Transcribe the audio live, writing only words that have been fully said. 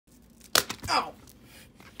Ow!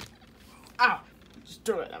 Ow! Just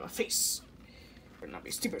throw it at my face. Or not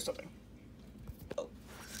be stupid or something. Oh.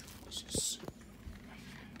 Let's just...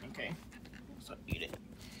 Okay. So eat it.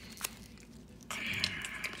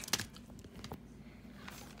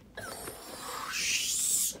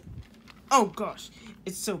 Oh gosh,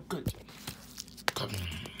 it's so good.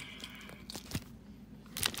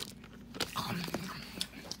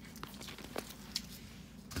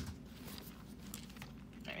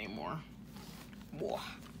 Any more? Whoa.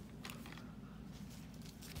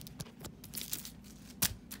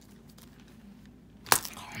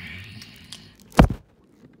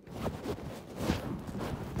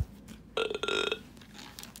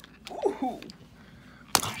 Ooh.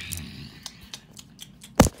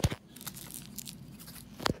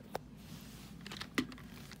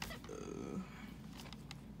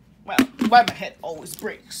 Well, why my head always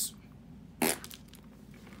breaks.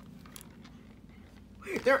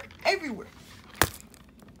 They're everywhere.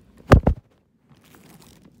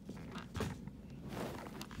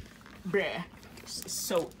 Bruh, this is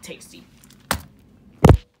so tasty.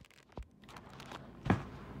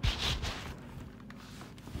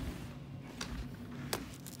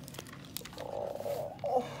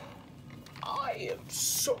 Oh, I am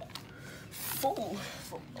so full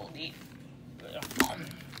from all the...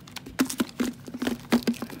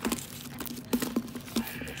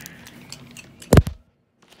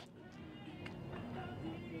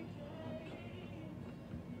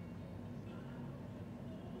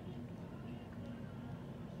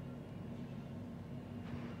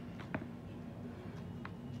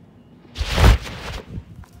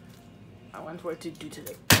 I wonder what to do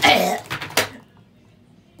today.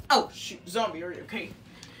 Oh shoot, zombie, are you okay?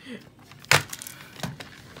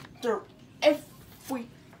 They're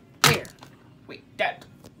everywhere. Wait, Dad,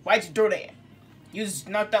 why'd you throw that? You just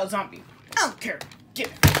knocked out zombie. I don't care. Get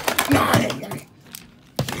it.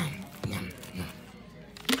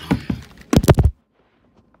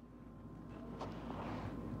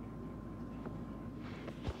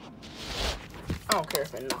 I don't care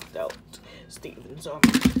if I knocked out Steven's zombie,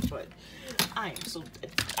 but I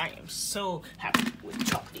am so happy with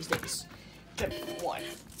Chalk these days. Give me one.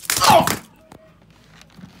 Oh!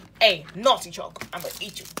 Hey, naughty Chalk, I'm gonna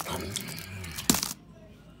eat you.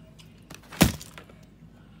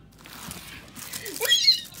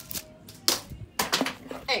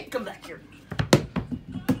 Hey, come back here.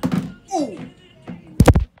 Ooh.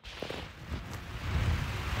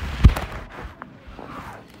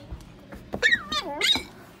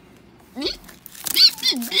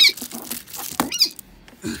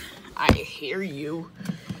 I hear you.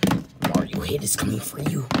 Mario hit is coming for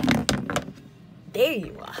you. There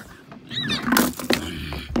you are.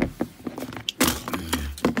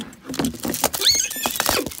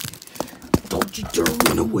 Don't you dare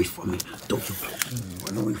run away from me. Don't you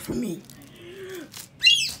run away from me.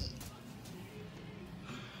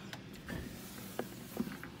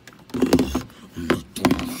 I'm not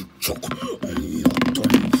done with you, Choke. I'm not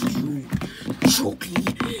done with you. Chokey.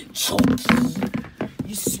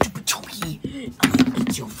 You stupid Chokey. I'm gonna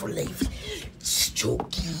eat you for life.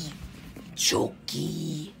 Chokey.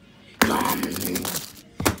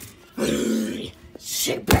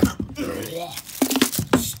 Stay back.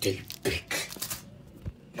 Stay back.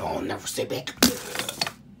 No, I'll never stay back.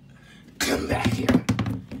 Come back here.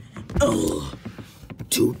 Oh,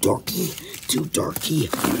 too darky.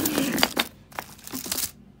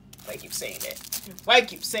 Why keep saying that? Why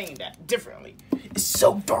keep saying that differently? It's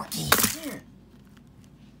so darky.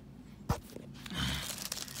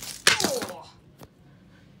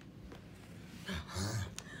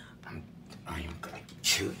 I am gonna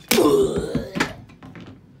chew you.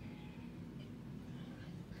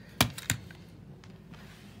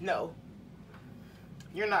 No,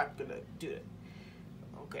 you're not gonna do it.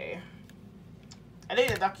 Okay. I need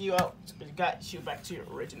to knock you out and got you back to your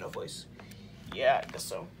original voice. Yeah, I guess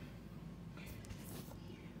so.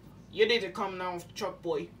 You need to calm down, Chuck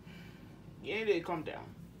boy. You need to calm down.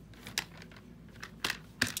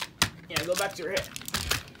 Yeah, go back to your head.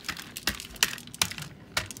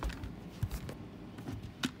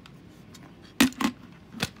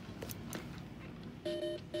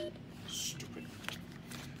 Stupid.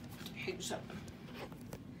 I hate something.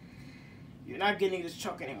 You're not getting this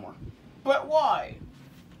Chuck anymore. But why?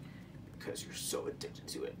 Because you're so addicted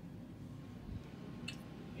to it.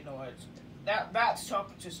 You know what? That's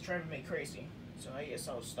Chuck just driving me crazy. So I guess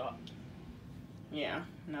I'll stop. Yeah,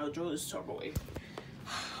 now throw this Chuck away.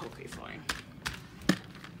 Okay, fine.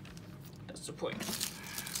 That's the point.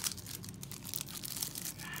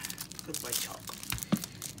 Goodbye, Chuck.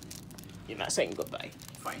 You're not saying goodbye.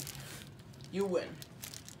 Fine. You win.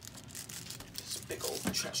 big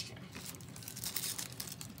old trash can.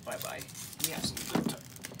 Bye bye. We have some good time.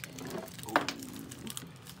 Ooh.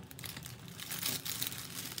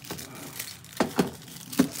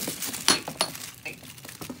 Hey.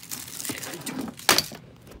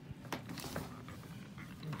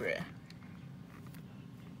 Bruh.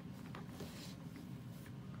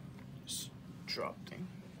 It's dropping.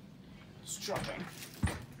 It's dropping.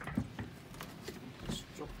 It's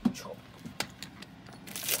drop.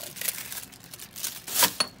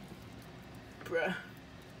 Bruh.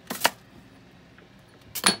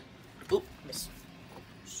 Oop, miss.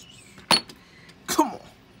 Come on.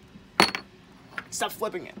 Stop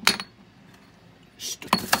flipping it.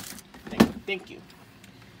 Stupid. Thank you.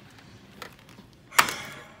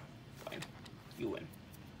 Fine. You win.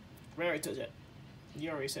 I already told you that. You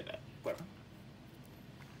already said that. Whatever.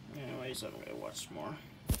 Anyways, I'm gonna watch more.